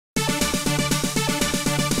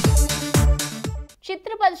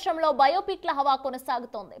చిత్ర పరిశ్రమలో బయోపిక్ల హవా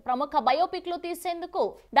కొనసాగుతోంది. ప్రముఖ బయోపిక్లు తీసేందుకు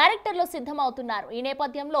డైరెక్టర్లు సిద్ధమవుతున్నారు. ఈ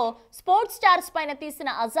నేపథ్యంలో స్పోర్ట్స్ స్టార్స్ పైన తీసిన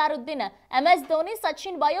అజారుద్దీన్, ఎంఎస్ ధోని,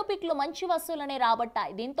 సచిన్ బయోపిక్లు మంచి వసూలనే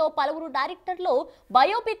రాబట్టాయి. దీంతో పలువురు డైరెక్టర్లు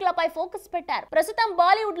బయోపిక్లపై ఫోకస్ పెట్టారు. ప్రస్తుతం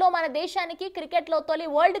బాలీవుడ్ లో మన దేశానికి క్రికెట్ లో తొలి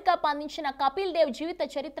వరల్డ్ కప్ అందించిన కపిల్ దేవ్ జీవిత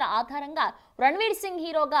చరిత్ర ఆధారంగా రణ్వీర్ సింగ్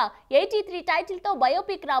హీరోగా 83 టైటిల్ తో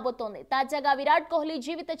బయోపిక్ రాబోతోంది. తాజాగా విరాట్ కోహ్లీ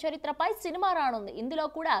జీవిత చరిత్రపై సినిమా రానుంది. ఇందులో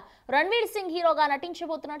కూడా రణ్వీర్ సింగ్ హీరోగా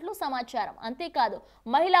నటించబోతున్నట్లు సమాచారం. అంతేకాదు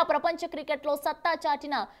మహిళా ప్రపంచ క్రికెట్ లో సత్తా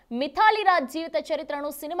చాటిన మిథాలీ రాజ్ జీవిత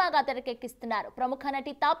చరిత్రను సినిమాగా తెరకెక్కిస్తున్నారు. ప్రముఖ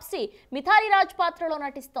నటి తాప్సీ మిథాలీ రాజ్ పాత్రలో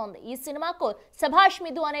నటిస్తోంది. ఈ సినిమాకు శభాష్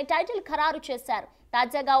మిధు అనే టైటిల్ ఖరారు చేశారు.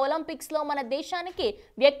 తాజాగా ఒలింపిక్స్ లో మన దేశానికి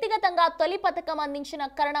వ్యక్తిగతంగా తొలి పథకం అందించిన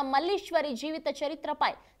కరణం మల్లేశ్వరి జీవిత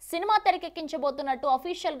చరిత్రపై సినిమా తెరకెక్కించబోతున్నట్టు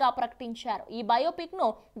అఫీషియల్ గా ప్రకటించారు. ఈ బయోపిక్ ను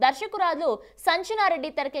దర్శకురాలు సంచనారెడ్డి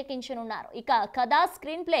తెరకెక్కించనున్నారు. ఇక కథ,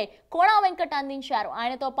 స్క్రీన్ ప్లే కోణా వెంకట్ అందించారు.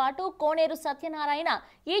 ఆయనతో పాటు కోనేరు సత్యనారాయణ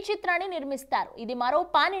ఈ చిత్రాన్ని నిర్మిస్తారు. ఇది మరో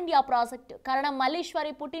పాన్ ఇండియా ప్రాజెక్టు. కరణం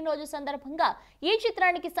మల్లేశ్వరి పుట్టినరోజు సందర్భంగా ఈ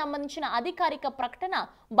చిత్రానికి సంబంధించిన అధికారిక ప్రకటన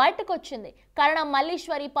బయటకొచ్చింది. కరణం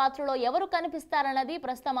మల్లేశ్వరి పాత్రలో ఎవరు కనిపిస్తారన్నది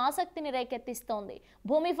ప్రస్తుతం ఆసక్తిని రేకెత్తిస్తోంది.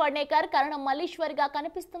 భూమి ఫడ్నేకర్ కరణం మల్లేశ్వరిగా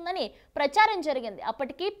కనిపిస్తుందని ప్రచారం జరిగింది.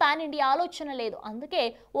 అప్పటికీ పాన్ ఇండియా ఆలోచన లేదు. అందుకే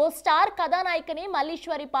ఓ స్టార్ కథానాయికని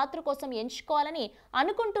మల్లేశ్వరి పాత్ర కోసం ఎంచుకోవాలని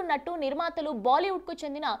అనుకుంటున్నట్టు నిర్మాతలు బాలీవుడ్ కు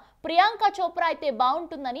చెందిన ప్రియాంక చోప్రా అయితే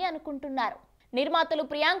బాగుంటుందని అనుకుంటున్నారు. నిర్మాతలు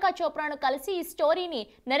ప్రియాంక చోప్రాను కలిసి ఈ స్టోరీని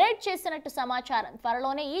నెరేట్ చేసినట్టు సమాచారం.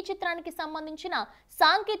 త్వరలోనే ఈ చిత్రానికి సంబంధించిన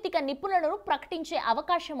సాంకేతిక నిపుణులను ప్రకటించే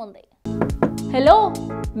అవకాశం ఉంది. హలో,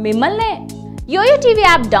 మిమ్మల్నే యోయో టీవీ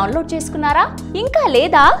యాప్ డౌన్లోడ్ చేసుకున్నారా? ఇంకా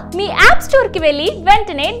లేదా? మీ యాప్ స్టోర్కి వెళ్ళి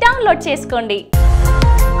వెంటనే డౌన్లోడ్ చేసుకోండి.